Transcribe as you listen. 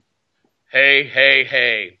Hey, hey,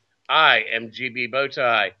 hey. I am GB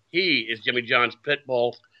Bowtie. He is Jimmy John's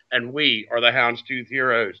Pitbull, and we are the Houndstooth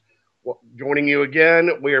Heroes. Joining you again,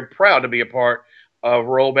 we are proud to be a part of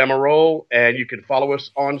Roll Bama Roll, and you can follow us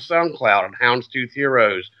on SoundCloud at Houndstooth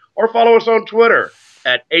Heroes, or follow us on Twitter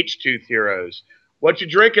at H-Tooth Heroes. What you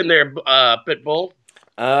drinking there, Pitbull?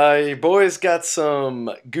 Your boys got some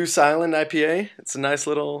Goose Island IPA. It's a nice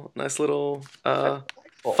little Delightful.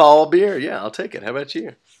 fall beer. Yeah, I'll take it. How about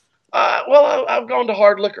you? I've gone to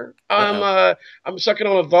hard liquor. Uh oh. I'm sucking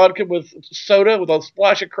on a vodka with soda with a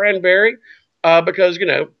splash of cranberry, because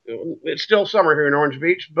it's still summer here in Orange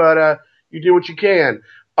Beach, but you do what you can.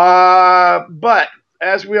 But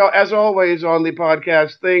as always on the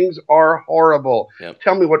podcast, things are horrible. Yep.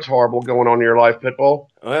 Tell me what's horrible going on in your life, Pitbull.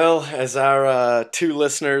 Well, as our two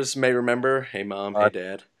listeners may remember, hey mom, Uh, hey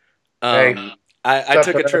dad. hey, Um, I what's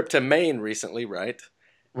took up, a Fred? trip to Maine recently, right?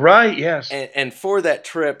 Right? Yes. And for that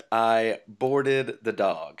trip, I boarded the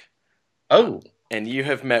dog. Uh, Oh, and you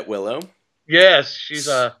have met Willow. yes. She's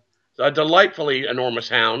a delightfully enormous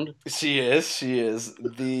hound. She is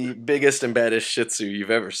the biggest and baddest Shih Tzu you've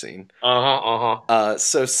ever seen. Uh huh. Uh huh.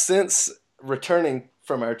 So since returning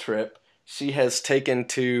from our trip, she has taken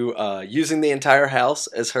to using the entire house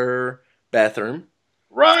as her bathroom.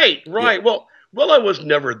 Right, Yeah. right. Well, Willow was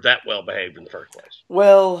never that well behaved in the first place.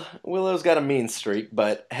 Well, Willow's got a mean streak,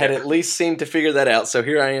 but had Yeah, at least seemed to figure that out. So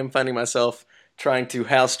here I am finding myself trying to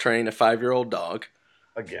house train a 5-year-old dog.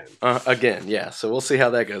 again. Again, yeah. So we'll see how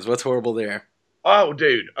that goes. What's horrible there? Oh,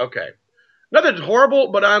 dude. Okay. Nothing's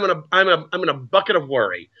horrible, but I'm in a bucket of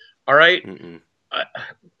worry. All right. Mm-mm. Uh,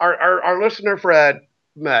 our listener Fred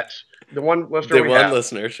Metz, the one listener The we one have.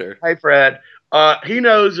 listener, sure. Hey, Fred. He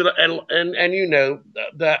knows and you know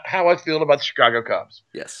that how I feel about the Chicago Cubs.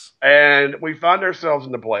 Yes. And we find ourselves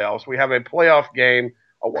in the playoffs. We have a playoff game,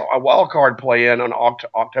 a wild card play in on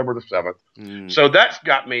October the 7th. Mm. So that's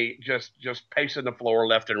got me just pacing the floor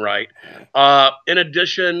left and right. In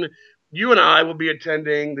addition, you and I will be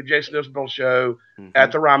attending the Jason Isbell show Mm-hmm.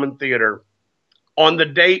 at the Ryman Theater on the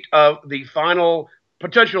date of the final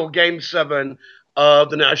potential Game 7 of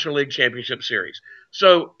the National League Championship Series.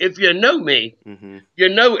 So if you know me, Mm-hmm. you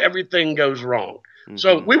know everything goes wrong.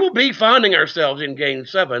 So Mm-hmm. we will be finding ourselves in Game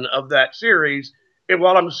 7 of that series. And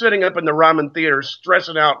while I'm sitting up in the Ryman Theater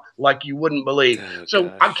stressing out like you wouldn't believe. Oh So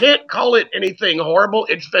I gosh. can't call it anything horrible.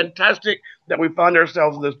 It's fantastic that we find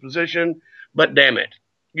ourselves in this position, but damn it,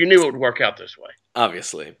 you knew it would work out this way.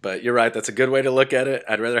 Obviously, but you're right. That's a good way to look at it.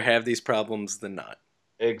 I'd rather have these problems than not.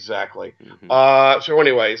 Exactly. Hmm. So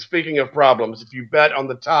anyway, speaking of problems, if you bet on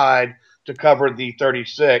the Tide to cover the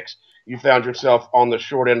 36, you found yourself on the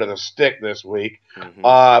short end of the stick this week. Hmm.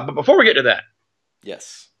 But before we get to that,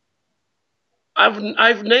 Yes.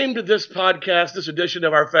 I've named this podcast, this edition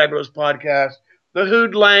of our fabulous podcast, the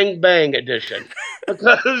Hood Lang Bang edition,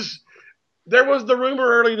 because there was the rumor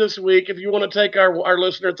early this week. If you want to take our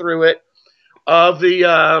listener through it, of the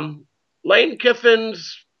Lane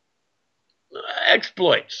Kiffin's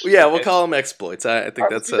exploits. Well, yeah, we'll Okay, call them exploits. I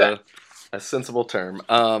think let's that's do that. a sensible term.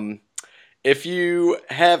 If you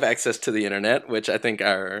have access to the internet, which I think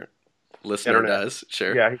our listener Internet. does,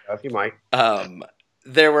 sure. Yeah, he might. Um,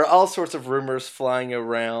 there were all sorts of rumors flying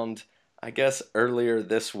around, I guess, earlier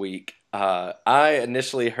this week. I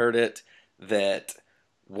initially heard it that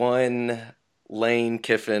one Lane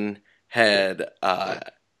Kiffin had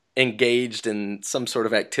engaged in some sort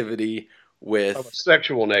of activity Of a with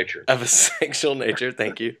sexual nature. of a sexual nature.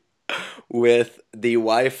 Thank you. With the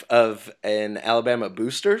wife of an Alabama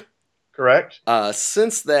booster. Correct.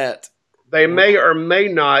 Since that, They may or may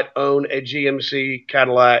not own a GMC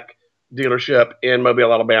Cadillac dealership in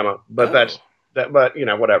Mobile, Alabama, but oh, that's that. But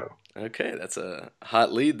whatever. okay, that's a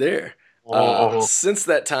hot lead there. Uh-huh. Since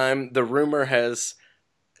that time, the rumor has,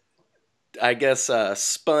 I guess,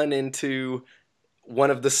 spun into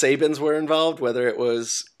one of the Sabins were involved, whether it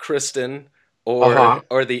was Kristen Uh-huh.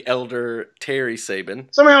 or the elder Terry Sabin.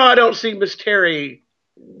 Somehow I don't see Miss Terry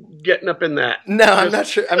getting up in that. No, I'm Just not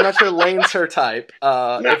sure. I'm not sure Lane's her type.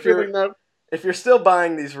 not really no. If you're still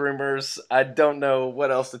buying these rumors, I don't know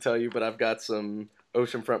what else to tell you, but I've got some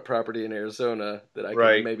oceanfront property in Arizona that I can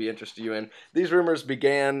Right. maybe interest you in. These rumors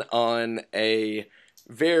began on a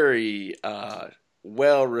very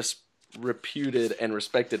reputed and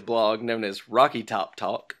respected blog known as Rocky Top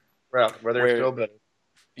Talk, Well, where they're where still bitter.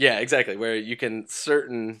 yeah, exactly, where you can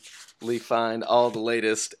certainly find all the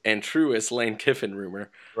latest and truest Lane Kiffin rumor.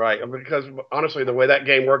 Right. Because honestly, the way that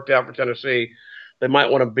game worked out for Tennessee, they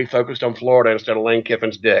might want to be focused on Florida instead of Lane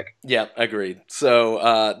Kiffin's dick. Yeah, agreed.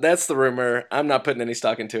 So that's the rumor. I'm not putting any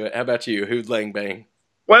stock into it. How about you? Who'd Lang bang?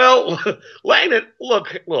 Well, Lane, look.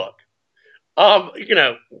 Um, you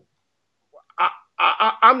know,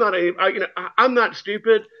 I'm not I'm not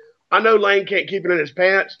stupid. I know Lane can't keep it in his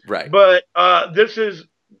pants, Right. but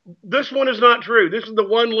this one is not true. This is the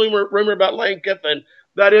one rumor about Lane Kiffin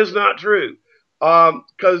that is not true.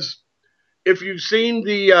 Because if you've seen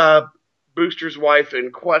the booster's wife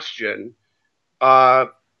in question, uh,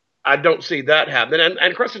 I don't see that happening.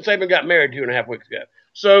 And Kristen Saban got married 2.5 weeks ago.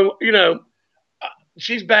 So,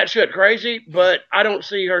 she's batshit crazy, but I don't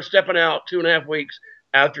see her stepping out 2.5 weeks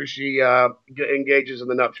after she engages in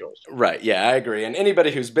the nuptials. Right. Yeah, I agree. And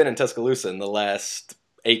anybody who's been in Tuscaloosa in the last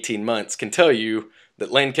 18 months can tell you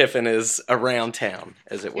that Lane Kiffin is around town,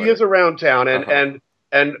 as it were. He is around town, and Uh-huh.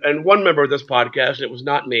 and one member of this podcast, and it was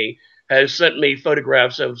not me, has sent me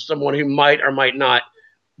photographs of someone who might or might not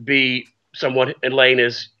be someone Elaine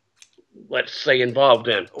is, let's say, involved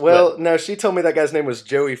in. Well, no, she told me that guy's name was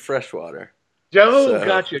Joey Freshwater. Joe, So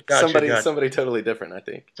gotcha. somebody totally different, I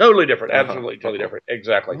think. Totally different, Uh-huh. absolutely, totally Uh-huh. different,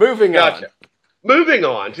 exactly. Moving Gotcha. on. Moving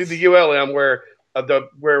on to the ULM, where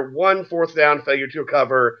one fourth down failure to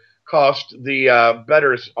cover cost the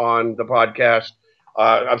bettors on the podcast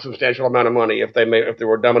a substantial amount of money if they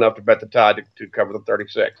were dumb enough to bet the Tide to cover the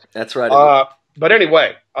 36. That's right. But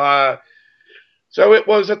anyway, so it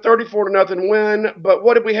was a 34-0 win. But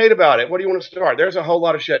what did we hate about it? What do you want to start? There's a whole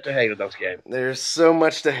lot of shit to hate in those games. There's so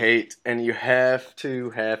much to hate, and you have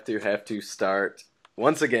to start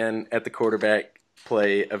once again at the quarterback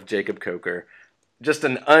play of Jacob Coker. Just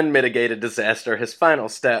an unmitigated disaster. His final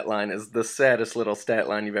stat line is the saddest little stat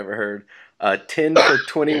line you've ever heard. 10 for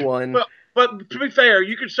 21. But to be fair,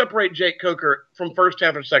 you could separate Jake Coker from first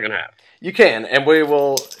half and second half. You can, and we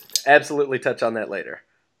will absolutely touch on that later.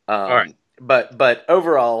 All right. But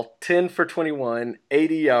overall, 10 for 21,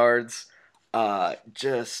 80 yards,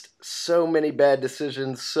 just so many bad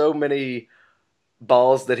decisions, so many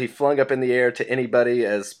balls that he flung up in the air to anybody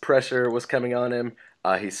as pressure was coming on him.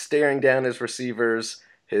 He's staring down his receivers.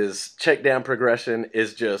 His check down progression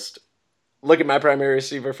is just, look at my primary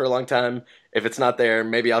receiver for a long time. If it's not there,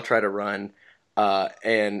 maybe I'll try to run.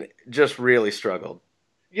 And just really struggled.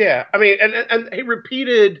 Yeah, I mean, and he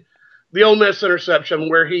repeated the Ole Miss interception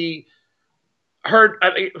where he heard.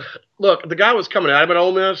 I mean, look, the guy was coming out of an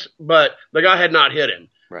Ole Miss, but the guy had not hit him,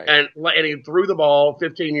 Right. and he threw the ball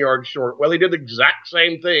 15 yards short. Well, he did the exact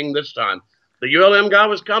same thing this time. The ULM guy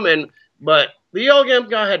was coming, but the ULM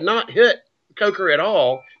guy had not hit Coker at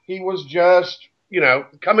all. He was just,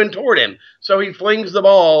 coming toward him. So he flings the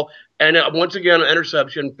ball, and once again, an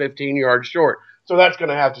interception 15 yards short. So that's going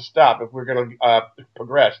to have to stop if we're going to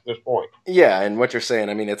progress at this point. Yeah, and what you're saying,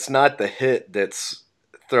 I mean, it's not the hit that's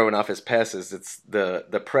throwing off his passes. It's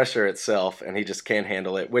the pressure itself, and he just can't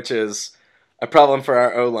handle it, which is a problem for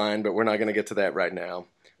our O-line, but we're not going to get to that right now.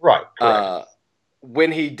 Right, correct.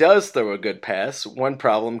 When he does throw a good pass, one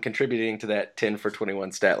problem contributing to that 10 for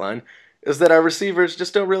 21 stat line is that our receivers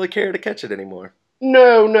just don't really care to catch it anymore.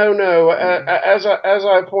 No. As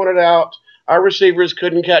I pointed out, our receivers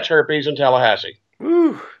couldn't catch herpes in Tallahassee.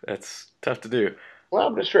 Woo, that's tough to do.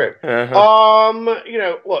 Well, but it's true. Uh-huh.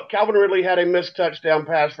 Look, Calvin Ridley had a missed touchdown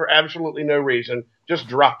pass for absolutely no reason. Just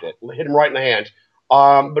dropped it, hit him right in the hands.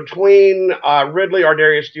 Between Ridley,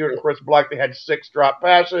 Ardarius Stewart, and Chris Black, they had 6 drop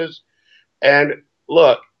passes. And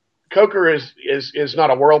look, Coker is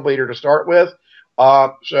not a world beater to start with.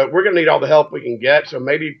 So we're going to need all the help we can get. So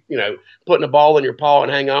maybe, putting a ball in your paw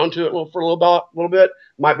and hang on to it for a little bit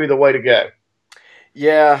might be the way to go.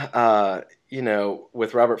 Yeah,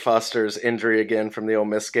 with Robert Foster's injury again from the Ole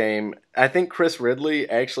Miss game, I think Chris Ridley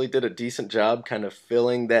actually did a decent job kind of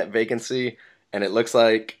filling that vacancy. And it looks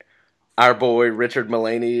like our boy Richard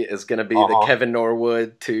Mullaney is going to be the Kevin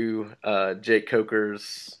Norwood to Jake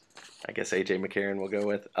Coker's, I guess A.J. McCarron will go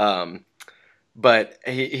with. But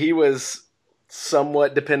he was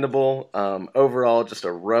somewhat dependable. Overall, just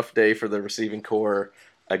a rough day for the receiving corps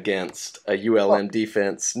against a ULM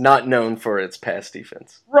defense not known for its pass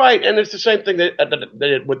defense. Right, and it's the same thing that they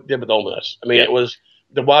did with Ole Miss. I mean, It was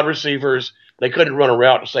the wide receivers. They couldn't run a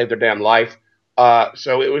route to save their damn life.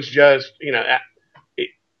 So it was just,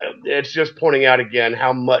 it's just pointing out again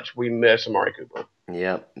how much we miss Amari Cooper.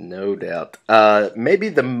 Yep, no doubt. Maybe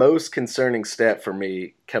the most concerning stat for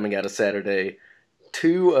me coming out of Saturday,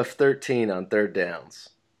 2 of 13 on third downs.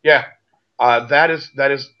 Yeah, that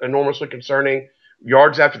is enormously concerning.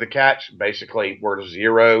 Yards after the catch basically were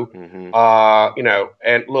 0. Mm-hmm.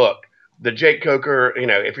 And look, the Jake Coker,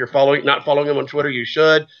 if you're not following him on Twitter, you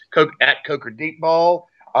should. At Coker Deep Ball.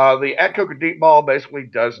 The at Coker Deep Ball basically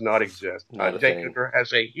does not exist. Jake Coker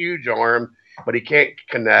has a huge arm, but he can't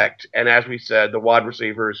connect. And as we said, the wide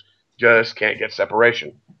receivers just can't get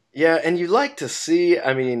separation. Yeah, and you like to see,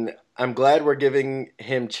 I I'm glad we're giving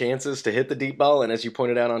him chances to hit the deep ball. And as you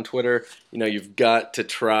pointed out on Twitter, you've got to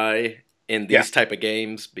try in these type of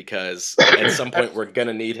games because at some point we're going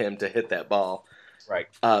to need him to hit that ball. Right.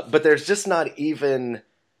 But there's just not even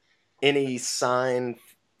any sign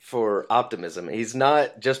for optimism. He's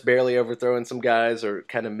not just barely overthrowing some guys or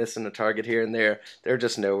kind of missing a target here and there. They're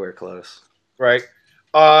just nowhere close. Right.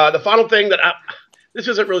 The final thing this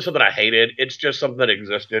isn't really something I hated. It's just something that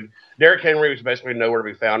existed. Derrick Henry was basically nowhere to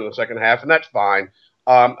be found in the second half, and that's fine.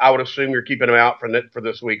 I would assume you're keeping him out for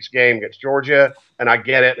this week's game against Georgia, and I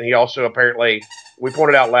get it. And he also apparently, we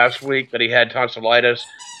pointed out last week that he had tonsillitis,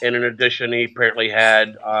 and in addition, he apparently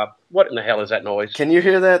had what in the hell is that noise? Can you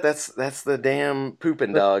hear that? That's the damn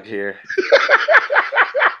pooping dog here.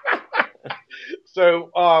 So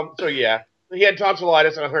yeah, he had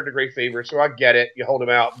tonsillitis and a 100-degree fever. So I get it. You hold him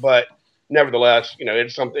out, but nevertheless,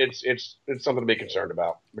 it's something. It's something to be concerned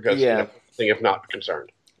about because if not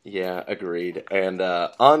concerned. Yeah, agreed. And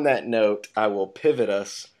on that note, I will pivot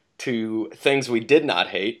us to things we did not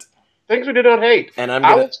hate. Things we did not hate. And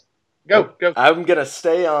I'm gonna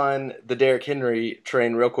stay on the Derrick Henry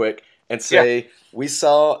train real quick and say we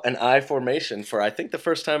saw an I formation for I think the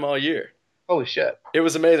first time all year. Holy shit! It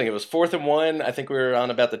was amazing. It was 4th and 1. I think we were on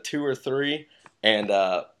about the 2 or 3, and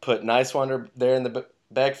put Nicewander there in the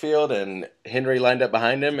backfield, and Henry lined up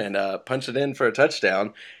behind him and punched it in for a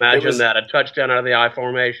touchdown. Imagine that, a touchdown out of the I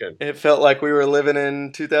formation. It felt like we were living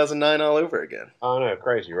in 2009 all over again. Oh, no,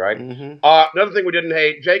 crazy, right? Mm-hmm. Another thing we didn't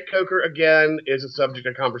hate, Jake Coker, again, is a subject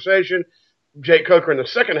of conversation. Jake Coker in the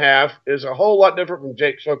second half is a whole lot different from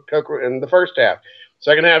Jake Coker in the first half.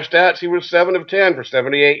 Second half stats, he was 7 of 10 for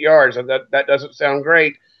 78 yards. That doesn't sound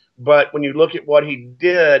great, but when you look at what he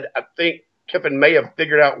did, I think Kiffin may have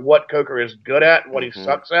figured out what Coker is good at and what he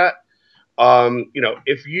sucks at.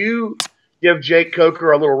 If you give Jake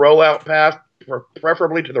Coker a little rollout pass,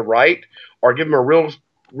 preferably to the right, or give him a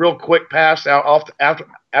real quick pass out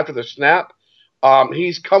after the snap,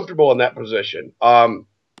 he's comfortable in that position.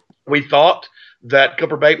 We thought that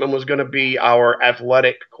Cooper Bateman was going to be our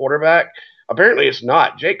athletic quarterback. Apparently, it's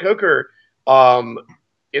not. Jake Coker,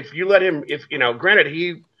 if you let him,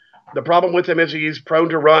 granted the problem with him is he's prone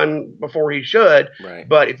to run before he should. Right.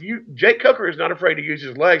 But Jake Coker is not afraid to use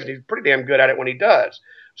his legs, and he's pretty damn good at it when he does.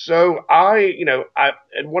 So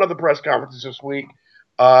at one of the press conferences this week,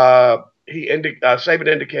 Saban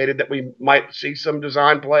indicated that we might see some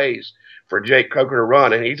design plays for Jake Coker to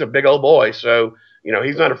run, and he's a big old boy, so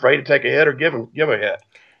he's not afraid to take a hit or give a hit.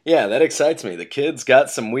 Yeah, that excites me. The kid's got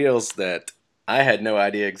some wheels that I had no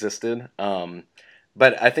idea existed.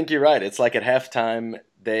 But I think you're right. It's like at halftime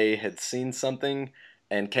they had seen something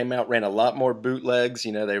and came out, ran a lot more bootlegs.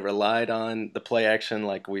 They relied on the play action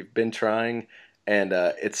like we've been trying, and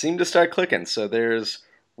it seemed to start clicking. So there's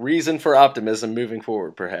reason for optimism moving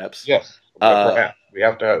forward, perhaps. Yes, perhaps. We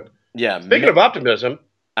have to hope. Yeah. Speaking of optimism,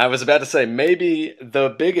 I was about to say maybe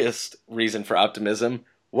the biggest reason for optimism.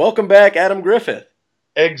 Welcome back, Adam Griffith.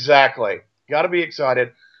 Exactly. Got to be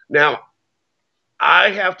excited. Now,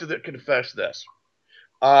 I have to confess this.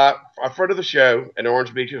 A friend of the show, an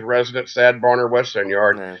Orange Beach's resident Sad Barner West End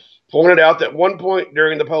Yard, pointed out that at one point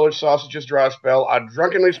during the Polish sausage's dry spell, I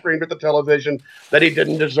drunkenly screamed at the television that he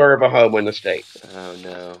didn't deserve a home in the state. Oh,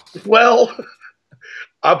 no. Well,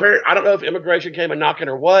 apparently, I don't know if immigration came a knocking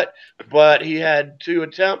or what, but he had 2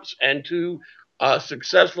 attempts and 2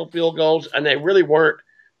 successful field goals, and they really weren't.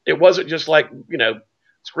 It wasn't just like,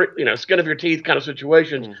 skin of your teeth kind of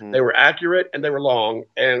situations. Mm-hmm. They were accurate and they were long,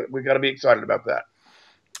 and we've got to be excited about that.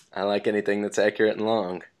 I like anything that's accurate and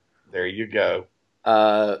long. There you go.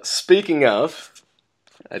 Speaking of,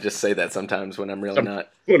 I just say that sometimes when I'm really not.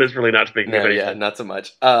 When it's really not speaking of anything. Yeah, not so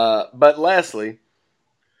much. But lastly,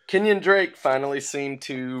 Kenyon Drake finally seemed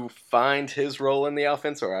to find his role in the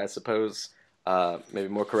offense, or I suppose, maybe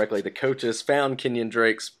more correctly, the coaches found Kenyon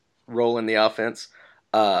Drake's role in the offense.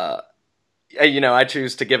 I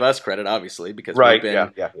choose to give us credit, obviously, because we've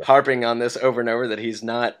been harping on this over and over that he's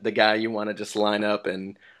not the guy you want to just line up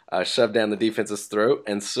and shove down the defense's throat.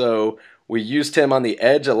 And so we used him on the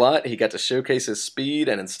edge a lot. He got to showcase his speed,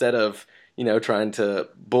 and instead of, trying to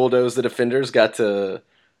bulldoze the defenders, got to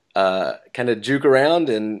kind of juke around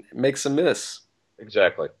and make some miss.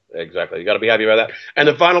 Exactly. You got to be happy about that. And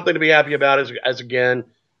the final thing to be happy about is the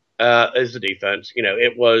defense.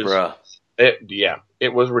 It was... Bruh.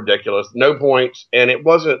 It was ridiculous. No points, and it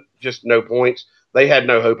wasn't just no points. They had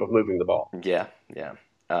no hope of moving the ball. Yeah.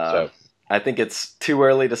 I think it's too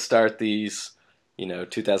early to start these,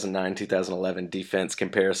 2009, 2011 defense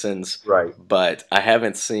comparisons. Right. But I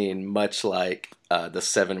haven't seen much like the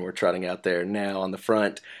 7 we're trotting out there now on the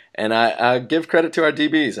front. And I give credit to our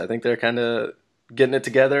DBs. I think they're kind of getting it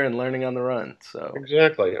together and learning on the run. So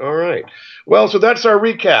Exactly. All right. Well, so that's our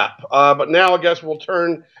recap. But now I guess we'll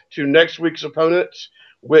turn to next week's opponents,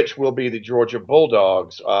 which will be the Georgia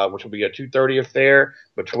Bulldogs, which will be a 2:30 affair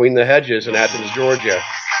between the hedges in Athens, Georgia.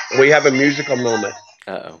 We have a musical moment.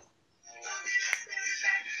 uh-oh.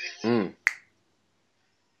 Mm.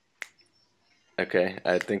 Okay,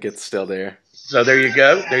 I think it's still there. So there you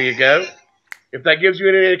go. There you go. If that gives you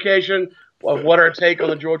any indication of what our take on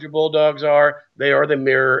the Georgia Bulldogs are, they are the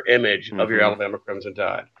mirror image of your Alabama Crimson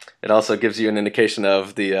Tide. It also gives you an indication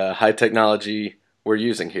of the high technology we're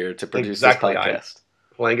using here to produce this podcast.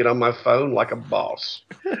 I'm playing it on my phone like a boss.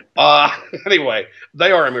 Anyway,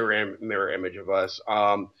 they are a mirror image of us.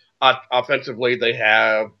 Offensively, they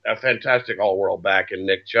have a fantastic all-world back in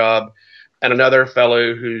Nick Chubb and another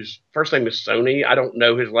fellow whose first name is Sony. I don't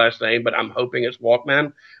know his last name, but I'm hoping it's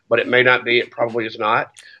Walkman, but it may not be. It probably is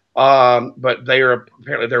not. But they are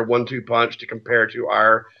apparently their 1-2 punch to compare to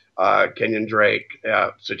our Kenyon Drake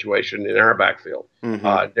situation in our backfield,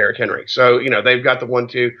 Derrick Henry. So, they've got the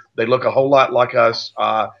 1-2. They look a whole lot like us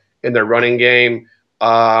in their running game.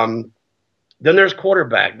 Then there's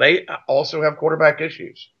quarterback. They also have quarterback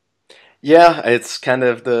issues. Yeah, it's kind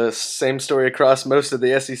of the same story across most of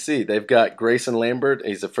the SEC. They've got Grayson Lambert.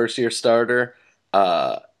 He's a first-year starter.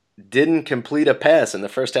 Didn't complete a pass in the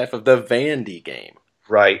first half of the Vandy game.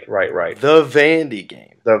 Right. The Vandy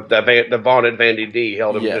game. The vaunted Vandy D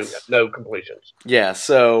held him to no completions. Yeah,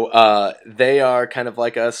 so they are kind of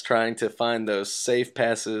like us trying to find those safe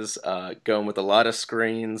passes, going with a lot of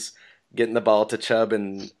screens, getting the ball to Chubb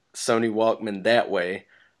and Sony Walkman that way.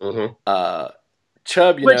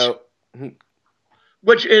 Chubb,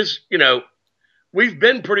 which is, we've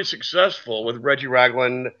been pretty successful with Reggie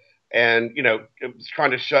Ragland and,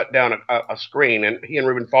 trying to shut down a screen. And he and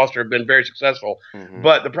Reuben Foster have been very successful.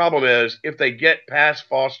 But the problem is, if they get past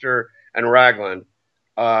Foster and Ragland,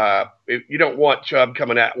 you don't want Chubb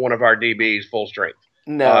coming at one of our DBs full strength.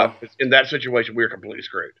 No. In that situation, we're completely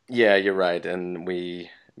screwed. Yeah, you're right. And we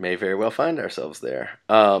may very well find ourselves there.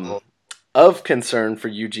 Of concern for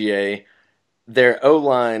UGA, their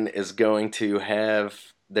O-line is going to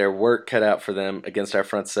have their work cut out for them against our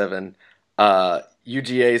front seven.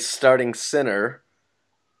 UGA's starting center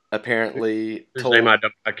apparently His name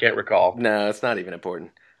I can't recall. No, it's not even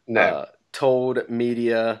important. No. Told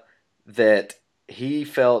media that he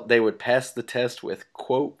felt they would pass the test with,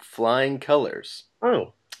 quote, flying colors.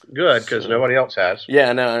 Oh, good, because nobody else has.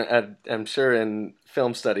 Yeah, no, I'm sure in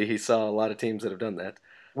film study he saw a lot of teams that have done that.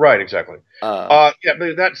 Right, exactly. But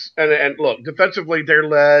that's and look, defensively they're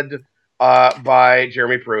led by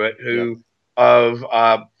Jeremy Pruitt, who of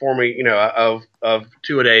former of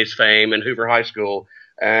two-a-days fame and Hoover High School,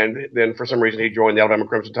 and then for some reason he joined the Alabama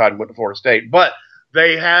Crimson Tide and went to Florida State. But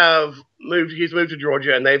they have moved. He's moved to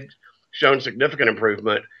Georgia, and they've shown significant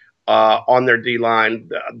improvement on their D line.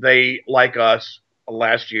 They, like us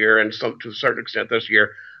last year, and to a certain extent this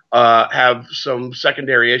year, have some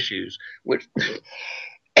secondary issues, which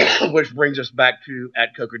brings us back to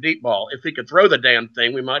at Coker Deep Ball. If he could throw the damn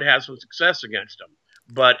thing, we might have some success against him.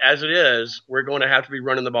 But as it is, we're going to have to be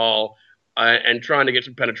running the ball and trying to get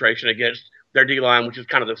some penetration against their D-line, which is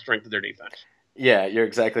kind of the strength of their defense. Yeah, you're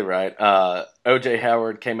exactly right. O.J.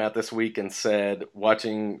 Howard came out this week and said,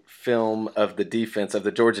 watching film of the defense, of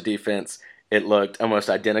the Georgia defense, it looked almost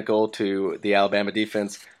identical to the Alabama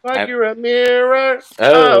defense. Like you're a mirror.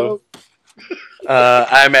 Oh.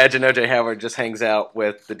 I imagine O.J. Howard just hangs out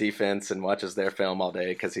with the defense and watches their film all day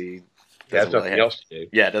because he doesn't really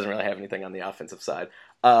doesn't really have anything on the offensive side.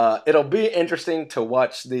 It'll be interesting to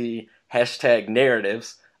watch the hashtag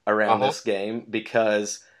narratives around this game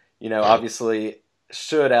because, obviously,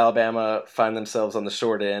 should Alabama find themselves on the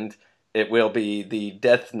short end, it will be the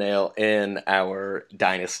death nail in our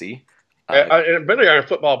dynasty. And really our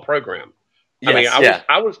football program.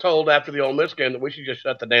 I was told after the Ole Miss game that we should just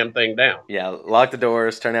shut the damn thing down. Yeah, lock the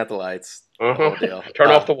doors, turn out the lights. Whole deal. Turn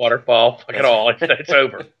off the waterfall. Fuck it all. It's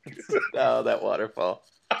over. Oh, that waterfall.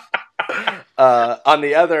 On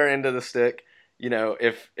the other end of the stick,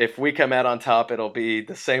 if we come out on top, it'll be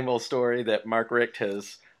the same old story that Mark Richt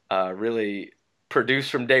has really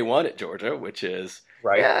produced from day one at Georgia, which is,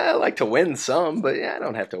 I like to win some, but I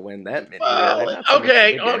don't have to win that many.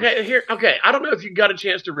 Okay. I don't know if you got a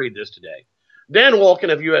chance to read this today. Dan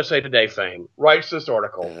Wolken of USA Today fame writes this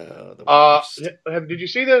article. Did you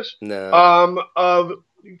see this? No. Of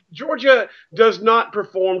Georgia does not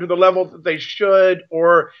perform to the level that they should,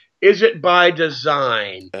 or is it by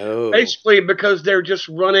design? Oh. Basically, because they're just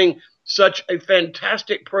running such a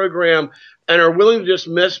fantastic program and are willing to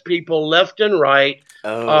dismiss people left and right.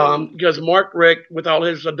 Oh, Because Mark Richt, with all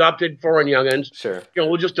his adopted foreign youngins, sure.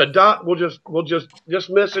 we'll just adopt, we'll just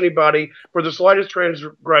dismiss anybody for the slightest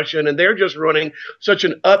transgression, and they're just running such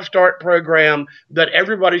an upstart program that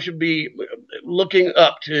everybody should be looking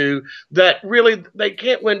up to. That really they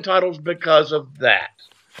can't win titles because of that.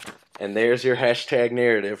 And there's your hashtag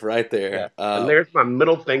narrative right Yeah, there. and there's my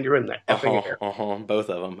middle finger in the effing air. Both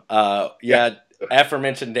of them. Yeah. Yeah,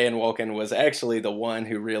 aforementioned Dan Wolken was actually the one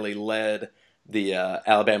who really led the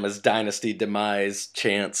Alabama's dynasty demise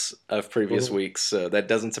chants of previous Mhm. weeks, so that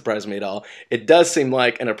doesn't surprise me at all. It does seem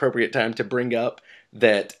like an appropriate time to bring up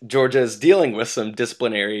that Georgia is dealing with some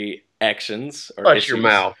disciplinary actions or Hush your issues.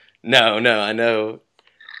 mouth. No, I know.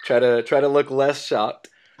 Try to look less shocked.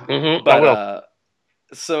 I But will.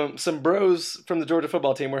 some bros from the Georgia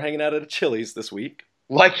football team were hanging out at a Chili's this week.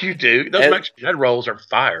 Like you do. Those And- Mexican head rolls are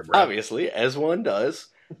fire, bro. Obviously, as one does.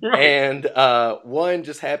 Right. And one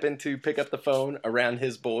just happened to pick up the phone around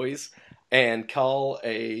his boys and call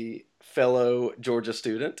a fellow Georgia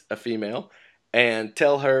student, a female, and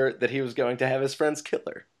tell her that he was going to have his friends kill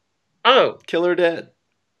her. Oh, Kill her dead.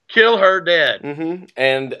 kill her dead.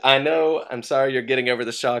 And I know, I'm sorry you're getting over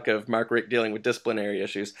the shock of Mark Richt dealing with disciplinary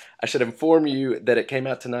issues. I should inform you that it came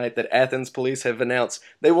out tonight that Athens police have announced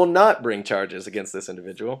they will not bring charges against this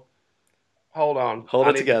individual. Hold on. Hold I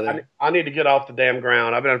it need- together. I need to get off the damn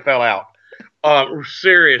ground. I've been fell out.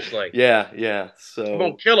 Seriously. Yeah. I'm So,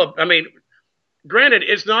 gonna kill a. I mean, granted,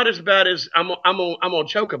 it's not as bad as I'm gonna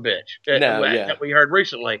choke a bitch that we heard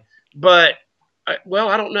recently. But I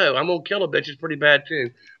don't know. I'm gonna kill a bitch is pretty bad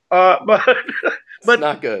too. But it's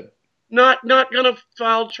not good. not gonna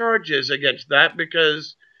file charges against that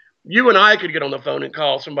because you and I could get on the phone and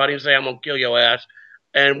call somebody and say I'm gonna kill your ass,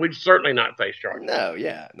 and we'd certainly not face charges. No,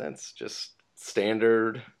 yeah, that's just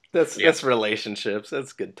standard. That's relationships.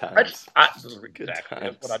 That's good times. Exactly.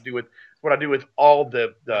 That's what I do with all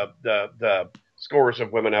the scores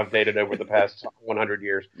of women I've dated over the past 100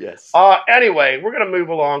 years. Yes. Anyway, we're going to move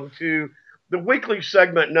along to the weekly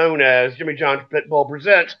segment known as Jimmy John's Pitbull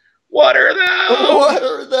Presents. What are those? What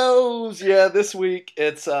are those? Yeah, this week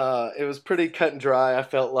it was pretty cut and dry. I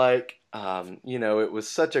felt like it was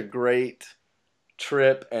such a great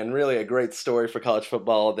trip and really a great story for college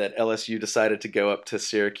football that LSU decided to go up to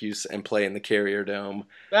Syracuse and play in the Carrier Dome.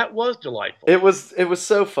 That was delightful. It was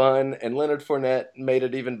so fun, and Leonard Fournette made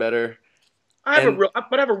it even better. I have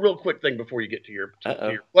a real quick thing before you get to your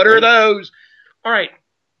Uh-oh. what are those? All right.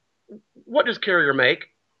 What does Carrier make?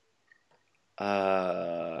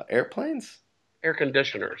 Airplanes? Air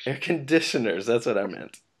conditioners. Air conditioners, that's what I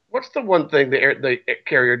meant. What's the one thing the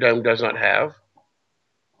Carrier Dome does not have?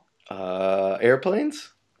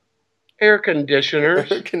 Airplanes? Air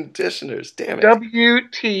conditioners. Air conditioners, damn it.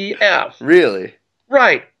 WTF. Really?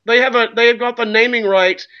 Right. They've got the naming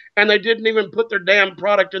rights and they didn't even put their damn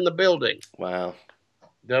product in the building. Wow.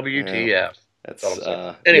 WTF. Yeah. That's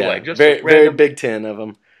anyway, yeah, just very Big Ten of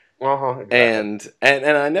them. Exactly. And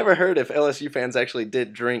I never heard if LSU fans actually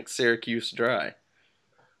did drink Syracuse dry.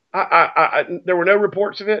 There were no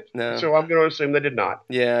reports of it, No. so I'm going to assume they did not.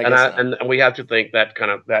 Yeah, I guess not. And we have to think that's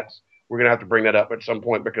we're going to have to bring that up at some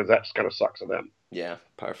point because that's kind of sucks of them. Yeah,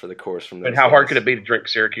 par for the course from those And how hard guys. could it be to drink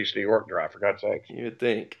Syracuse, New York dry, for God's sake? You would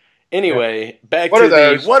think. Anyway, back What to are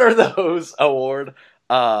those? the What Are Those award.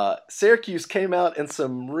 Syracuse came out in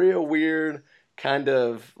some real weird kind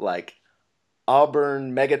of like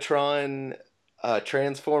Auburn Megatron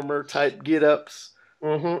Transformer type get-ups.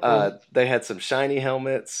 They had some shiny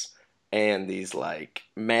helmets and these like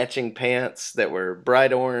matching pants that were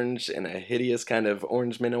bright orange and a hideous kind of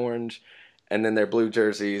orange mint orange, and then their blue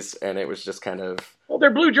jerseys, and it was just kind of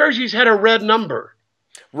their blue jerseys had a red number.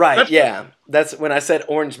 right. That's when I said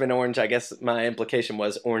orange mint orange. I guess my implication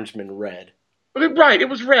was orange mint red. Right, it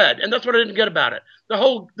was red, and that's what I didn't get about it. The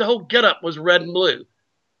whole get-up was red and blue,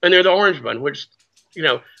 and they're the orange one, which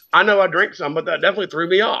I know I drink some, but that definitely threw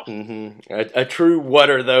me off. A true "what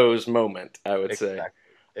are those" moment, I would say.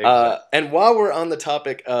 Exactly. And while we're on the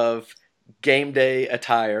topic of game day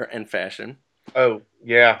attire and fashion, oh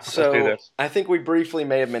yeah, so let's do this. I think we briefly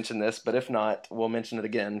may have mentioned this, but if not, we'll mention it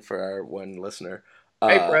again for our one listener.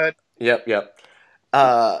 Hey, Fred. Yep.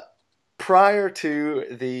 Prior to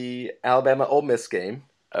the Alabama Ole Miss game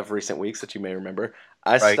of recent weeks that you may remember,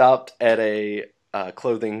 I stopped at a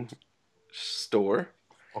clothing store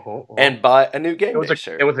and bought a new game day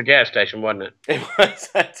shirt. It was a gas station, wasn't it? It was.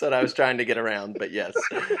 That's what I was trying to get around, but yes.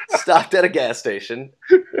 Stopped at a gas station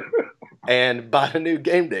and bought a new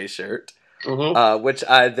game day shirt, which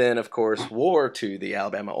I then, of course, wore to the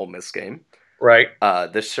Alabama Ole Miss game. Right.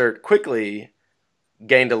 The shirt quickly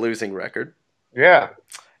gained a losing record. Yeah.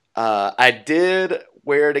 I did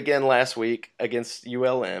wear it again last week against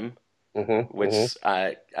ULM, which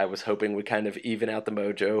I was hoping would kind of even out the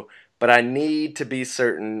mojo. But I need to be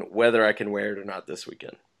certain whether I can wear it or not this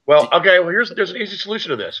weekend. Well, okay. Well, there's an easy solution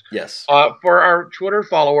to this. Yes. For our Twitter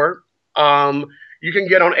follower, you can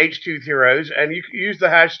get on H2 Heroes and you can use the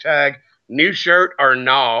hashtag new shirt or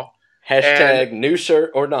nah. Hashtag new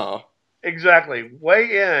shirt or nah. Exactly.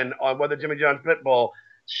 Weigh in on whether Jimmy John's Pitbull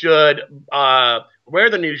should wear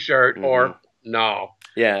the new shirt or no.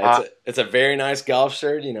 Yeah, it's a very nice golf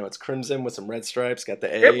shirt. You know, it's crimson with some red stripes. Got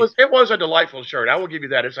the A. It was a delightful shirt. I will give you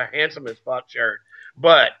that. It's a handsome as fuck shirt.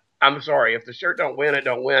 But I'm sorry, if the shirt don't win, it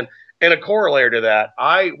don't win. And a corollary to that,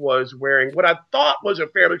 I was wearing what I thought was a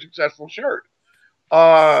fairly successful shirt.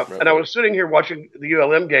 And I was sitting here watching the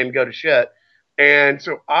ULM game go to shit. And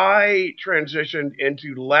so I transitioned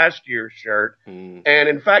into last year's shirt and,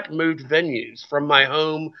 in fact, moved venues from my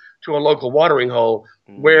home to a local watering hole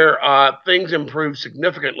where things improved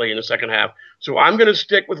significantly in the second half. So I'm going to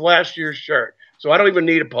stick with last year's shirt. So I don't even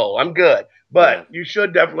need a poll. I'm good. But you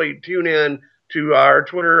should definitely tune in to our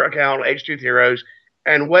Twitter account, H2 Heroes,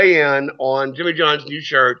 and weigh in on Jimmy John's new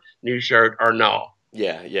shirt or no.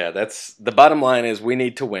 Yeah. That's the bottom line is we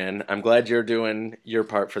need to win. I'm glad you're doing your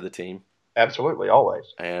part for the team. Absolutely, always.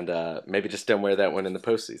 And maybe just don't wear that one in the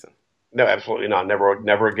postseason. No, absolutely not.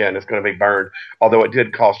 Never again. It's going to be burned, although it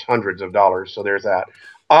did cost hundreds of dollars, so there's that.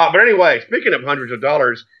 But anyway, speaking of hundreds of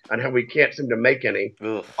dollars and how we can't seem to make any,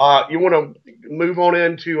 you want to move on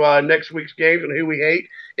into next week's games and who we hate,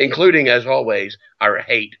 including, as always, our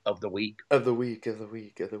hate of the week. Of the week.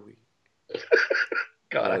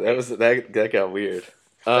 God, that got weird.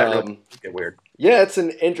 That really get weird. Yeah, it's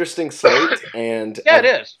an interesting slate, and it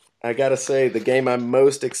is. I gotta say, the game I'm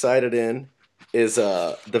most excited in is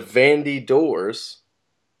the Vandy Doors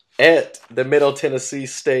at the Middle Tennessee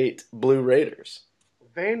State Blue Raiders.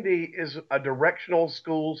 Vandy is a directional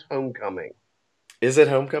school's homecoming. Is it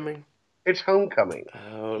homecoming? It's homecoming.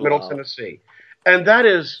 Oh, Middle Tennessee. And that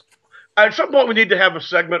is, at some point we need to have a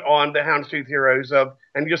segment on the Houndstooth Heroes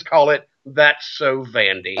and just call it That's So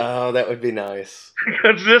Vandy. Oh, that would be nice.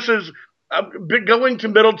 Because this is going to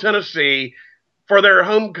Middle Tennessee for their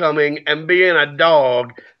homecoming and being a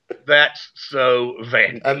dog. That's so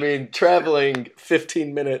Vandy. I mean, traveling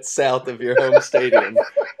 15 minutes south of your home stadium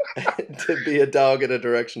to be a dog at a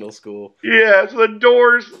directional school. Yeah, so the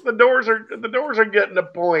doors are getting a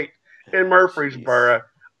point in Murfreesboro.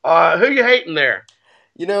 Who you hating there?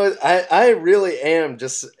 You know, I really am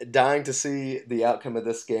just dying to see the outcome of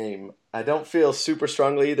this game. I don't feel super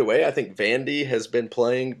strongly either way. I think Vandy has been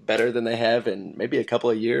playing better than they have in maybe a couple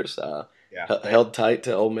of years. Held tight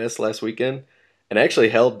to Ole Miss last weekend. And actually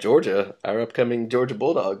held Georgia, our upcoming Georgia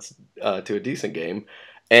Bulldogs, to a decent game.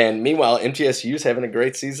 And meanwhile, MTSU's having a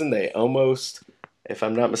great season. They almost, if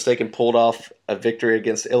I'm not mistaken, pulled off a victory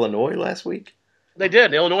against Illinois last week. They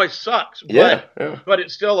did. Illinois sucks. But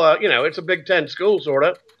it's still it's a Big Ten school, sort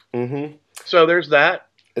of. Mm-hmm. So there's that.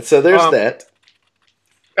 And so there's that.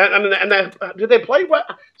 And did they play?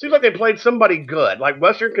 Seems like they played somebody good, like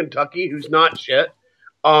Western Kentucky, who's not shit.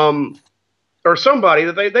 Or somebody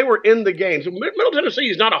that they were in the game. So Middle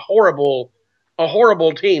Tennessee is not a horrible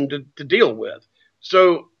team to deal with.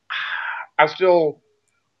 So I'm still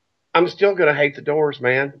gonna hate the Doors,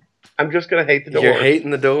 man. I'm just gonna hate the Doors. You're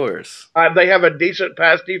hating the Doors. They have a decent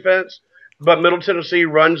pass defense, but Middle Tennessee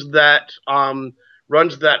runs that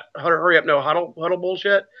hurry up no huddle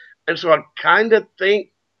bullshit, and so I kind of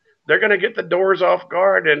think they're gonna get the Doors off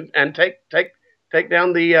guard and take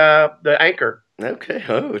down the anchor. Okay.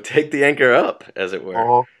 Oh, take the anchor up, as it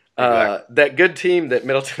were. Exactly. That good team that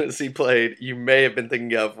Middle Tennessee played, you may have been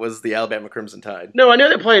thinking of, was the Alabama Crimson Tide. No, I know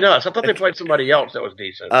they played us. I thought they played somebody else that was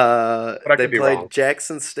decent. But they played wrong.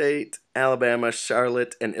 Jackson State, Alabama,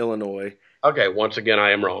 Charlotte, and Illinois. Okay, once again, I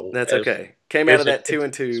am wrong. That's okay. Came out of that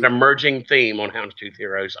 2-2. It's an emerging theme on Houndstooth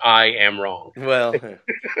Heroes. I am wrong. Well,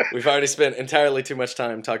 we've already spent entirely too much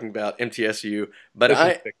time talking about MTSU, but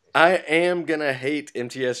I am going to hate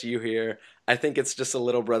MTSU here. I think it's just a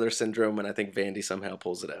little brother syndrome, and I think Vandy somehow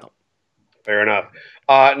pulls it out. Fair enough.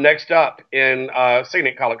 Next up in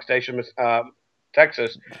Scenic College Station,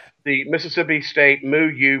 Texas, the Mississippi State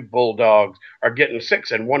MooU Bulldogs are getting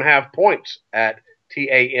 6.5 points at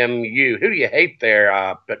TAMU. Who do you hate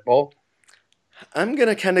there, Pitbull? I'm going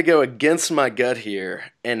to kind of go against my gut here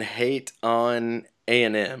and hate on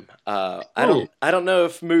A&M. I don't know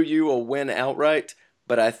if MooU will win outright,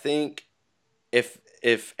 but I think if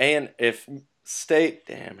State,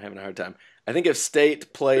 damn, I'm having a hard time. I think if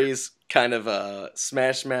State plays kind of a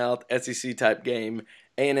smash mouth SEC type game,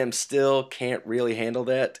 A&M still can't really handle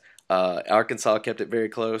that. Arkansas kept it very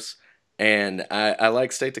close, and I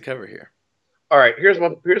like State to cover here. All right, here's my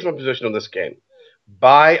position on this game.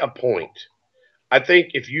 By a point. I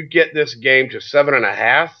think if you get this game to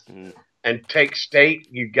 7.5 Mm. and take State,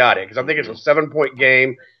 you got it. Because I think it's a Mhm. 7-point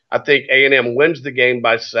game. I think A&M wins the game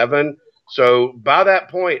by 7. So by that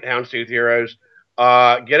point, Houndstooth Heroes,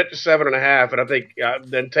 get it to 7.5, and I think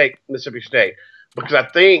then take Mississippi State because I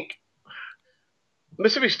think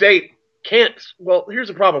Mississippi State can't. Well, here's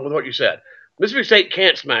the problem with what you said. Mississippi State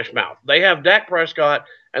can't smash mouth. They have Dak Prescott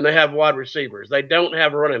and they have wide receivers. They don't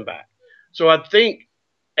have a running back. So I think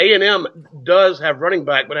A&M does have running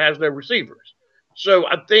back, but has no receivers. So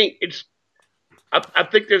I think I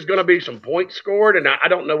think there's going to be some points scored, and I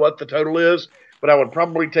don't know what the total is, but I would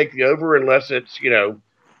probably take the over unless it's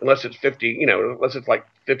 50, unless it's like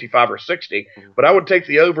 55 or 60. But I would take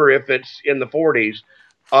the over if it's in the 40s.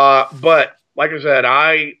 But like I said,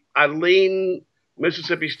 I lean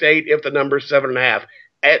Mississippi State if the number's 7.5.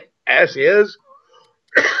 As is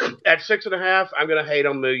at 6.5, I'm going to hate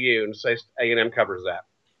on MooU and say A&M covers that.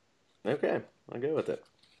 Okay, I'll go with it.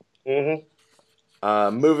 Mm-hmm.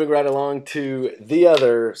 Moving right along to the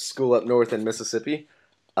other school up north in Mississippi,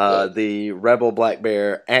 the Rebel Black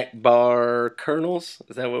Bear Akbar Colonels.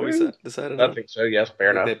 Is that what we decided I on? think so. Yes, fair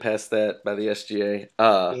I think enough. they passed that by the SGA.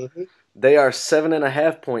 Mm-hmm. They are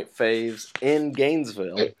 7.5-point faves in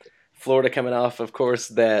Gainesville. Florida coming off, of course,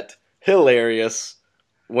 that hilarious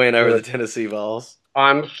win over the Tennessee Vols.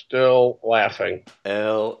 I'm still laughing.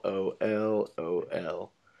 LOL.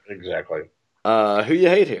 Exactly. Who you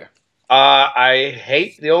hate here? I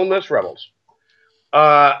hate the Ole Miss Rebels.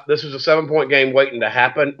 This is a 7-point game waiting to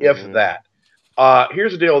happen, if that.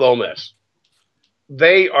 Here's the deal with Ole Miss.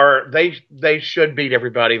 They should beat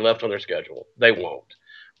everybody left on their schedule. They won't.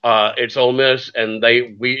 It's Ole Miss, and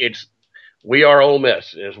we are Ole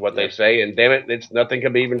Miss is what they say, and damn it, it's nothing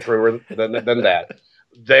can be even truer than that.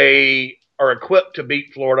 They are equipped to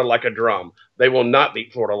beat Florida like a drum. They will not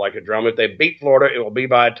beat Florida like a drum. If they beat Florida, it will be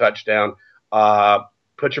by a touchdown.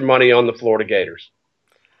 Put your money on the Florida Gators.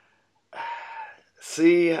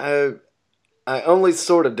 See, I only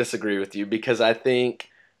sort of disagree with you because I think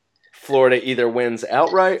Florida either wins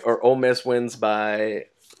outright or Ole Miss wins by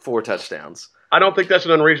 4 touchdowns. I don't think that's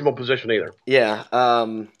an unreasonable position either. Yeah.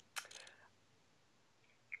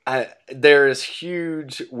 There is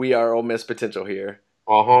huge We Are Ole Miss potential here.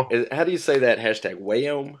 Uh-huh. How do you say that hashtag?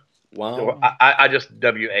 WAOM? Wow. I just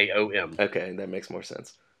WAOM. Okay, that makes more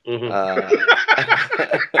sense. Mm-hmm.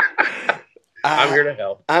 I'm here to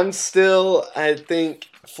help. I think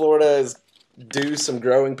Florida is due some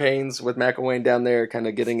growing pains with McElwain down there, kind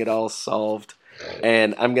of getting it all solved.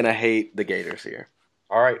 And I'm going to hate the Gators here.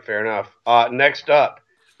 All right, fair enough. Next up,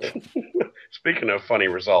 speaking of funny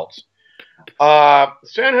results,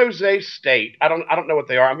 San Jose State. I don't know what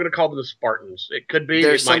they are. I'm going to call them the Spartans. It could be.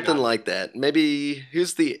 There's something like that. Maybe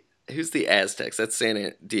who's the Aztecs? That's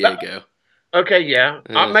San Diego. Okay, yeah.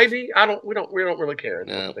 Maybe we don't really care.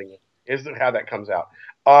 No. Is how that comes out.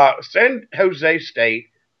 San Jose State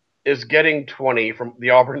is getting 20 from the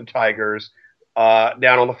Auburn Tigers down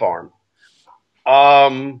on the farm.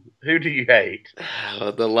 Who do you hate?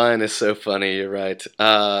 Oh, the line is so funny. You're right.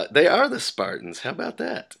 They are the Spartans. How about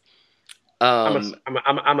that? I'm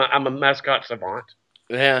a mascot savant.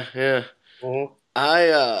 Yeah. Mm-hmm.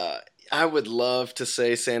 I would love to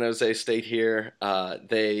say San Jose State here.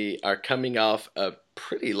 They are coming off a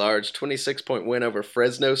pretty large 26-point win over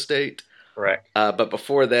Fresno State. Correct. But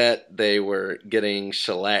before that, they were getting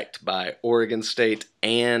shellacked by Oregon State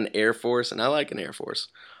and Air Force, and I like an Air Force.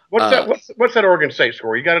 What's that Oregon State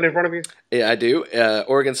score? You got it in front of you? Yeah, I do.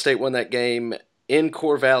 Oregon State won that game in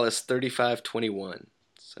Corvallis 35-21.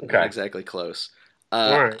 So not exactly close.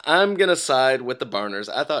 Right. I'm going to side with the Barners.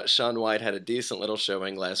 I thought Sean White had a decent little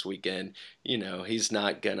showing last weekend. You know, he's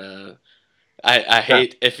not going to... I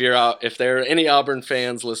hate if there are any Auburn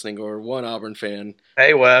fans listening or one Auburn fan.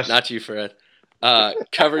 Hey, Wes. Not you, Fred.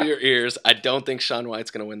 Cover your ears. I don't think Sean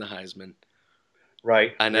White's going to win the Heisman.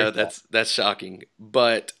 Right. I know that's shocking,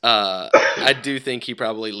 but I do think he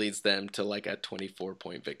probably leads them to like a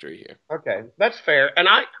 24-point victory here. Okay, that's fair. And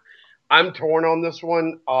I'm torn on this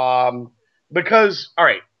one because, all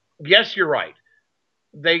right, yes, you're right.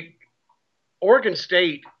 Oregon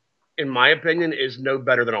State, in my opinion, is no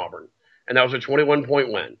better than Auburn. And that was a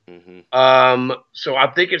 21-point win. Mm-hmm. So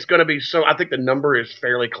I think it's going to be I think the number is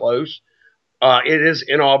fairly close. It is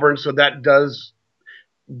in Auburn, so that does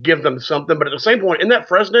give them something. But at the same point, in that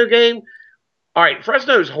Fresno game, all right,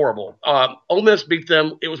 Fresno's horrible. Ole Miss beat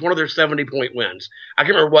them. It was one of their 70-point wins. I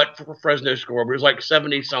can't remember what Fresno scored, but it was like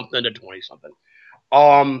 70-something to 20-something.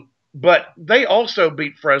 but they also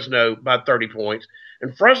beat Fresno by 30 points.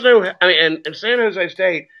 And Fresno, I mean, and San Jose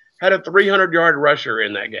State had a 300-yard rusher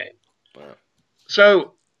in that game. Wow.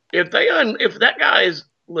 So if that guy is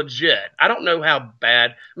legit, I don't know how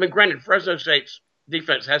bad. I mean, granted, Fresno State's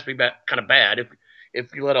defense has to be kind of bad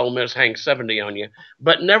if you let Ole Miss hang 70 on you.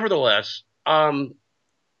 But nevertheless, I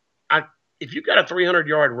if you got a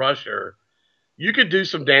 300-yard rusher, you could do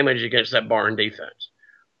some damage against that Barn defense.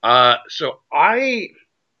 So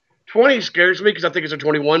 20 scares me because I think it's a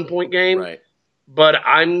 21-point game. Right. But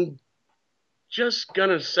I'm just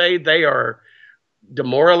gonna say they are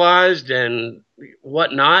demoralized and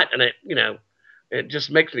whatnot, and it just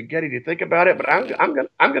makes me giddy to think about it. But I'm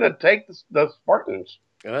gonna take the Spartans.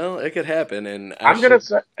 Well, it could happen, and I'm gonna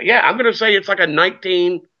say it's like a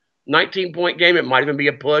 19 point game. It might even be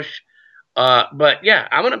a push. But yeah,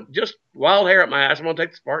 I'm gonna just wild hair up my ass. I'm gonna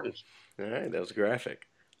take the Spartans. All right, that was graphic.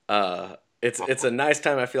 It's a nice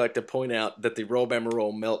time, I feel like, to point out that the Roll Bama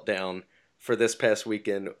Roll meltdown for this past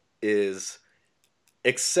weekend is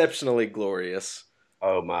exceptionally glorious.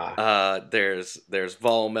 Oh my! There's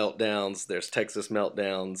Vol meltdowns, there's Texas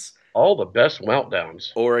meltdowns, all the best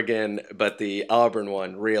meltdowns. Oregon, but the Auburn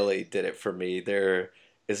one really did it for me. There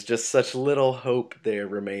is just such little hope there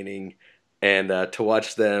remaining, and to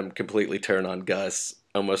watch them completely turn on Gus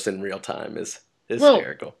almost in real time is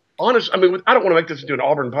hysterical. Well, I mean, I don't want to make this into an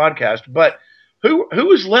Auburn podcast, but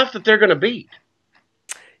who is left that they're going to beat?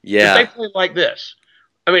 Yeah, if they play like this.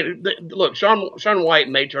 I mean, look, Sean White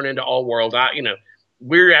may turn into all world.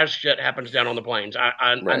 Weird ass shit happens down on the plains.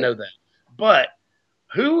 I know that, but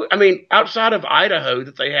who? I mean, outside of Idaho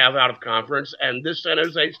that they have out of conference and this San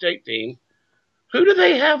Jose State team, who do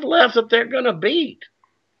they have left that they're going to beat?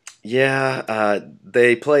 Yeah,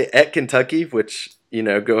 they play at Kentucky, which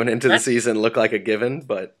going into the season looked like a given,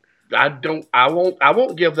 but I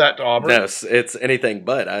won't give that to Auburn. No, it's anything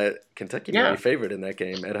but. Kentucky may be favored in that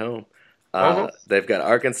game at home. They've got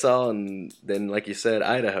Arkansas and then, like you said,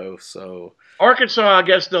 Idaho. So Arkansas, I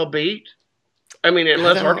guess they'll beat. I mean,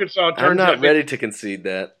 unless Arkansas turns. I'm not ready to concede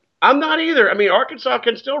that. I'm not either. I mean, Arkansas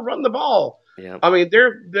can still run the ball. Yeah. I mean,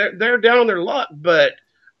 they're down on their luck, but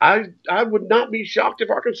I would not be shocked if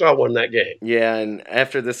Arkansas won that game. Yeah, and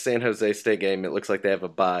after this San Jose State game, it looks like they have a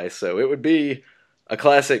bye, so it would be a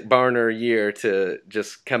classic Barner year to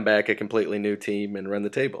just come back a completely new team and run the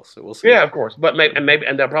table. So we'll see. Yeah, of course, but maybe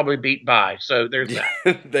they'll probably beat by. So there's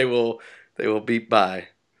that. They will beat by.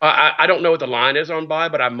 I don't know what the line is on by,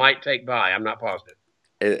 but I might take by. I'm not positive.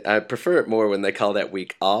 I prefer it more when they call that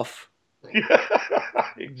week off.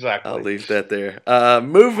 Exactly. I'll leave that there.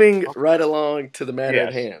 Moving right along to the matter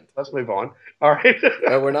at hand. Let's move on. All right.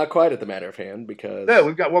 We're not quite at the matter of hand because no,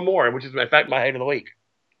 we've got one more, which is in fact my hate of the week.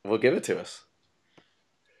 Well, give it to us.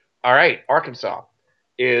 All right, Arkansas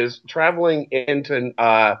is traveling into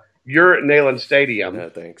your Neyland Stadium. No,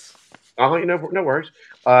 thanks. No worries.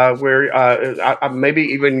 Where maybe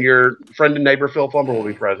even your friend and neighbor Phil Fulmer will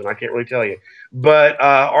be present. I can't really tell you, but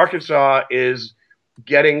Arkansas is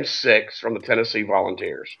getting 6 from the Tennessee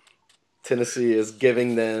Volunteers. Tennessee is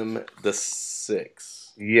giving them the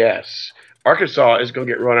 6. Yes, Arkansas is going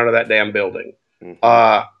to get run out of that damn building.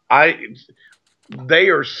 Mm-hmm. They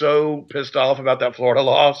are so pissed off about that Florida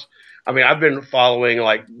loss. I mean, I've been following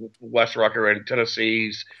like Wes Rucker and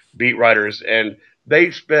Tennessee's beat writers, and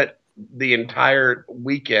they spent the entire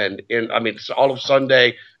weekend all of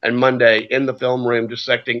Sunday and Monday in the film room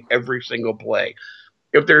dissecting every single play.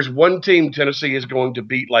 If there's one team Tennessee is going to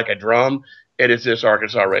beat like a drum, it is this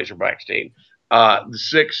Arkansas Razorbacks team. The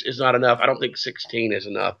 6 is not enough. I don't think 16 is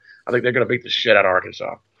enough. I think they're going to beat the shit out of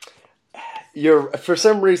Arkansas. For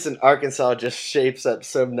some reason, Arkansas just shapes up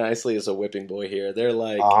so nicely as a whipping boy here. They're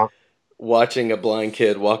like watching a blind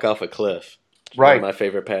kid walk off a cliff. Right. One of my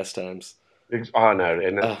favorite pastimes. Oh,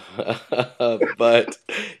 no. But,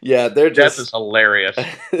 yeah, they're just... Death is hilarious.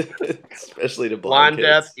 Especially to blind kids.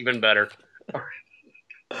 Death, even better.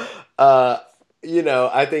 I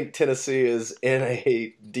think Tennessee is in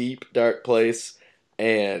a deep, dark place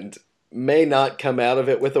and may not come out of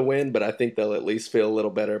it with a win, but I think they'll at least feel a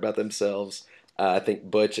little better about themselves. I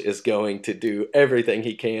think Butch is going to do everything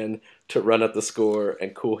he can to run up the score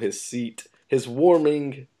and cool his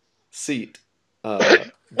warming seat.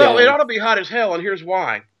 Well, it ought to be hot as hell, and here's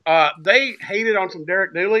why. They hated on some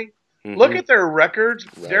Derek Dooley. Mm-hmm. Look at their records.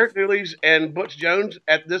 Right. Derek Dooley's and Butch Jones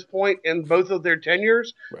at this point in both of their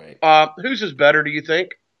tenures. Right. Whose is better, do you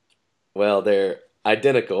think? Well, they're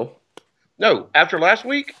identical. No, after last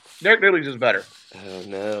week, Derek Dooley's is better. Oh,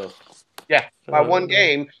 no. Yeah, by one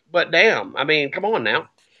game. But damn, I mean, come on now.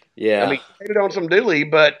 Yeah. I mean, he hated on some Dooley,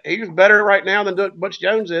 but he's better right now than Butch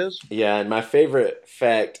Jones is. Yeah, and my favorite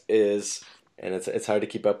fact is, and it's hard to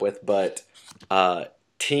keep up with. But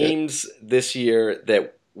teams this year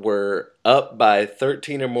that were up by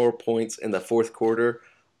 13 or more points in the fourth quarter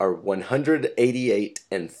are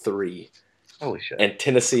 188-3. Holy shit! And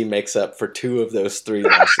Tennessee makes up for 2 of those 3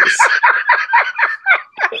 losses.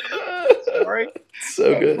 Sorry.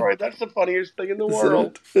 So good. Sorry. That's the funniest thing in the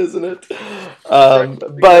world, isn't it?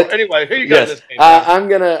 But anyway, who you got in this game? I'm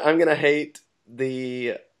gonna hate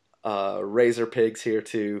the Razor Pigs here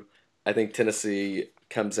too. I think Tennessee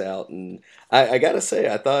comes out, and I gotta say,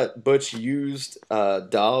 I thought Butch used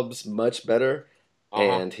Dobbs much better.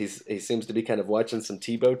 And he seems to be kind of watching some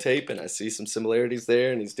Tebow tape, and I see some similarities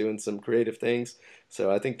there, and he's doing some creative things. So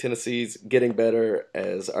I think Tennessee's getting better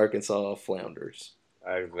as Arkansas flounders.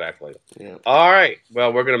 Exactly. Yeah. All right.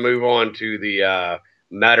 Well, we're going to move on to the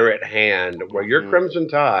matter at hand, where your Crimson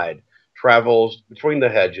Tide travels between the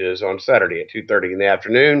hedges on Saturday at 2:30 in the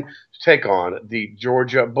afternoon to take on the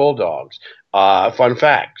Georgia Bulldogs. Fun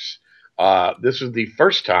facts. This is the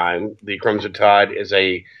first time the Crimson Tide is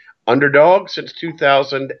a underdog since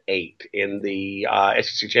 2008 in the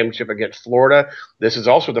SEC Championship against Florida. This is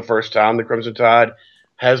also the first time the Crimson Tide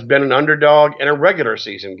has been an underdog in a regular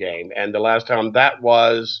season game. And the last time that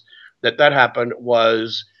happened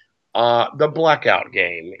was the blackout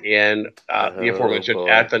game in the aforementioned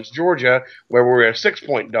Athens, Georgia, where we were a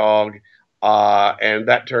 6-point dog. And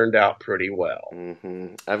that turned out pretty well.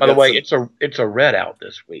 By the way, it's a red out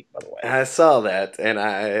this week, by the way. I saw that, and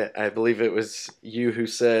I believe it was you who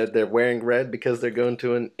said they're wearing red because they're going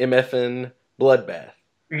to an MFN bloodbath.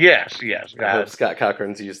 Yes. I hope Scott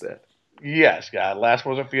Cochran's used that. Yes, God. Last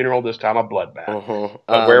was a funeral, this time a bloodbath.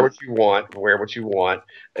 But wear what you want.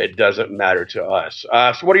 It doesn't matter to us.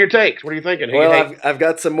 So what are your takes? What are you thinking? Well, I've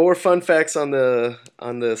got some more fun facts on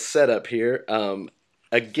the setup here.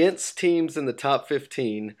 Against teams in the top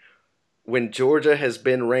 15, when Georgia has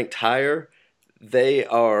been ranked higher, they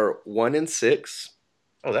are 1-6.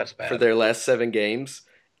 Oh, that's bad. For their last 7 games.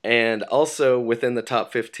 And also within the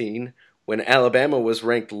top 15, when Alabama was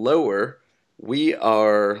ranked lower, we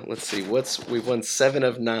are, we've won 7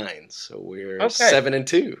 of 9, so we're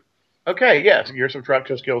 7-2. Okay, yes, your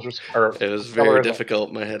subtraction skills are it was very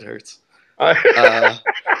difficult. My head hurts.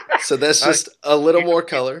 So that's just a little more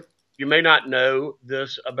color. You may not know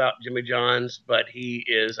this about Jimmy Johns, but he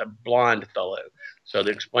is a blind fellow, so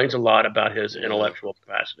that explains a lot about his intellectual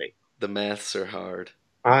capacity. The maths are hard.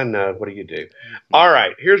 I know. What do you do? All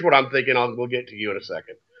right, here's what I'm thinking. We'll get to you in a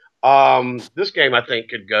second. This game, I think,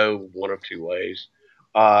 could go one of 2 ways.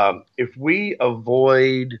 If we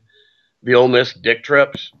avoid the Ole Miss dick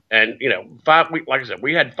trips, and like I said,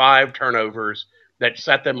 we had 5 turnovers that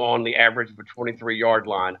set them on the average of a 23-yard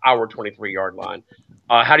line, our 23-yard line.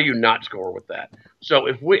 How do you not score with that? So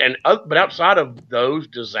but outside of those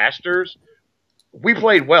disasters, we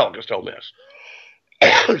played well against Ole Miss.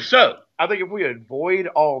 So I think if we avoid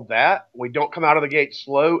all that, we don't come out of the gate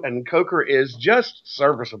slow, and Coker is just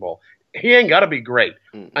serviceable. He ain't got to be great.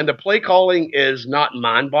 And the play calling is not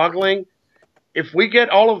mind-boggling. If we get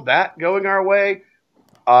all of that going our way,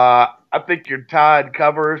 I think your Tide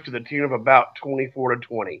covers to the tune of about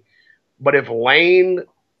 24-20. But if Lane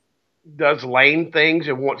does Lane things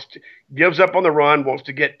and gives up on the run, wants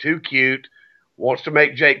to get too cute, wants to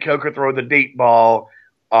make Jake Coker throw the deep ball,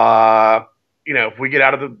 if we get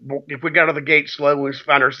out of the gate slow, we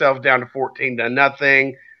find ourselves down to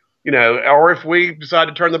 14-0, or if we decide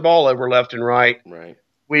to turn the ball over left and right,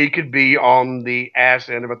 we could be on the ass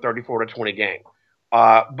end of a 34-20 game.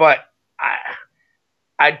 But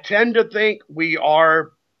I tend to think we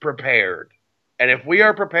are prepared, and if we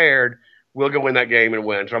are prepared, we'll go win that game and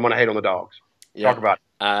win. So I'm going to hate on the Dogs. Talk about it.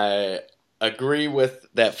 I agree with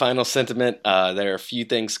that final sentiment. There are a few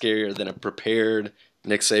things scarier than a prepared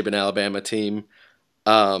Nick Saban Alabama team.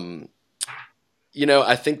 I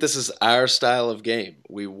think this is our style of game.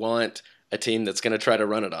 We want a team that's going to try to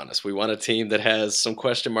run it on us. We want a team that has some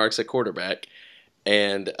question marks at quarterback.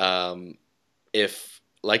 And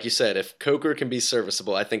like you said, if Coker can be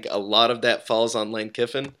serviceable, I think a lot of that falls on Lane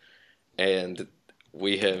Kiffin. And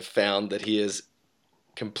we have found that he is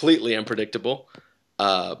completely unpredictable.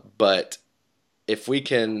 But if we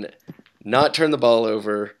can not turn the ball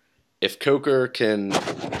over, if Coker can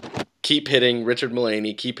keep hitting Richard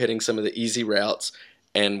Mullaney, keep hitting some of the easy routes,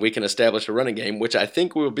 and we can establish a running game, which I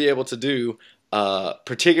think we'll be able to do,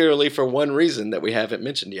 particularly for one reason that we haven't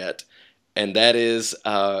mentioned yet, and that is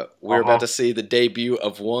we're about to see the debut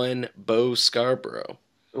of one Bo Scarborough.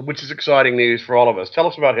 Which is exciting news for all of us. Tell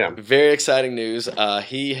us about him. Very exciting news.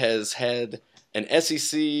 He has had an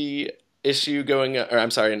SEC issue going on, an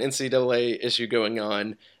NCAA issue going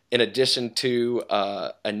on, in addition to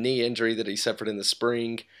a knee injury that he suffered in the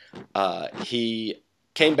spring, he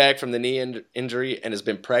came back from the knee injury and has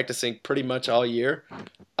been practicing pretty much all year.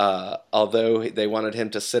 Although they wanted him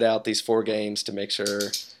to sit out these 4 games to make sure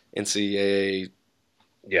NCAA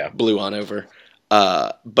blew on over.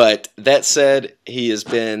 But that said, he has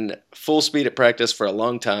been full speed at practice for a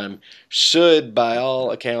long time. Should, by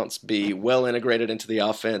all accounts, be well integrated into the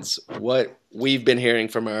offense. What we've been hearing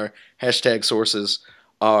from our hashtag sources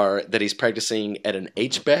are that he's practicing at an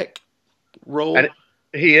H-back role. And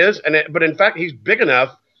he is, but in fact, he's big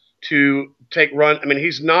enough to take run. I mean,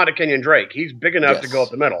 he's not a Kenyon Drake. He's big enough to go up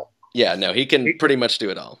the middle. Yeah, no, he can pretty much do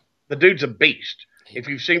it all. The dude's a beast. If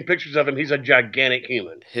you've seen pictures of him, he's a gigantic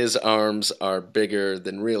human. His arms are bigger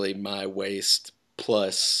than really my waist,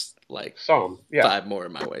 plus like 5 more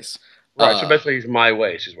in my waist. Right, so basically he's my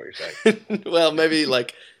waist is what you're saying. Well, maybe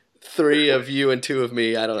like 3 of you and 2 of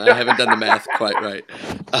me. I don't know. I haven't done the math quite right.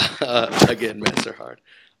 Again, maths are hard.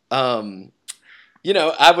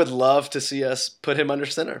 I would love to see us put him under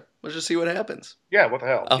center. Let's just see what happens. Yeah, what the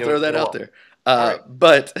hell? I'll throw that out there. Right.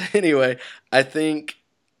 But anyway, I think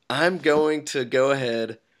I'm going to go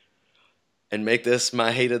ahead and make this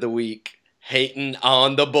my hate of the week. Hating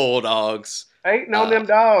on the Bulldogs. Hating on them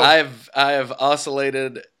dogs. I have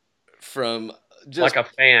oscillated from just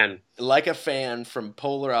like a fan from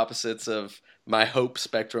polar opposites of my hope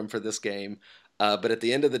spectrum for this game. But at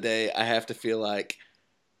the end of the day, I have to feel like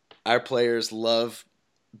our players love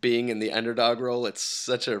being in the underdog role. It's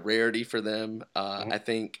such a rarity for them. I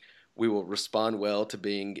think we will respond well to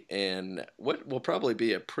being in what will probably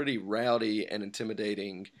be a pretty rowdy and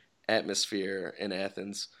intimidating atmosphere in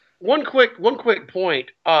Athens. One quick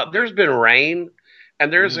point. There's been rain,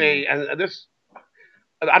 and there's this.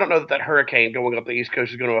 I don't know that hurricane going up the East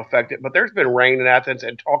Coast is going to affect it, but there's been rain in Athens,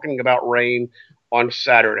 and talking about rain on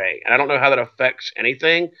Saturday, and I don't know how that affects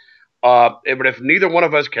anything. But if neither one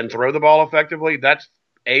of us can throw the ball effectively, that's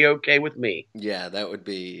A-okay with me. Yeah, that would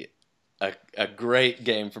be a great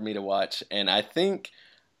game for me to watch, and I think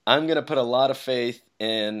I'm going to put a lot of faith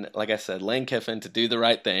in, like I said, Lane Kiffin to do the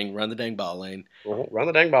right thing, run the dang ball, Lane. Run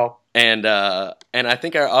the dang ball. And I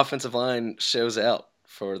think our offensive line shows out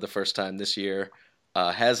for the first time this year,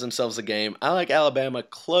 has themselves a game. I like Alabama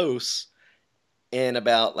close in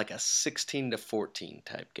about like a 16-14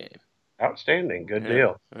 type game. Outstanding. Good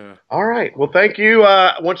deal. Yeah. All right. Well, thank you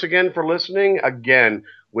once again for listening. Again,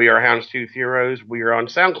 we are Houndstooth Heroes. We are on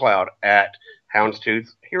SoundCloud at Houndstooth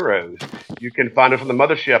Heroes. You can find us on the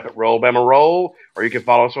mothership at Roll Bama Roll, or you can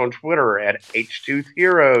follow us on Twitter at H-Tooth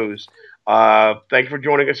Heroes. Thanks for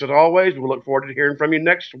joining us as always. We look forward to hearing from you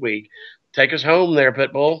next week. Take us home there,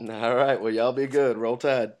 Pitbull. All right. Well, y'all be good. Roll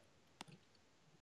Tide.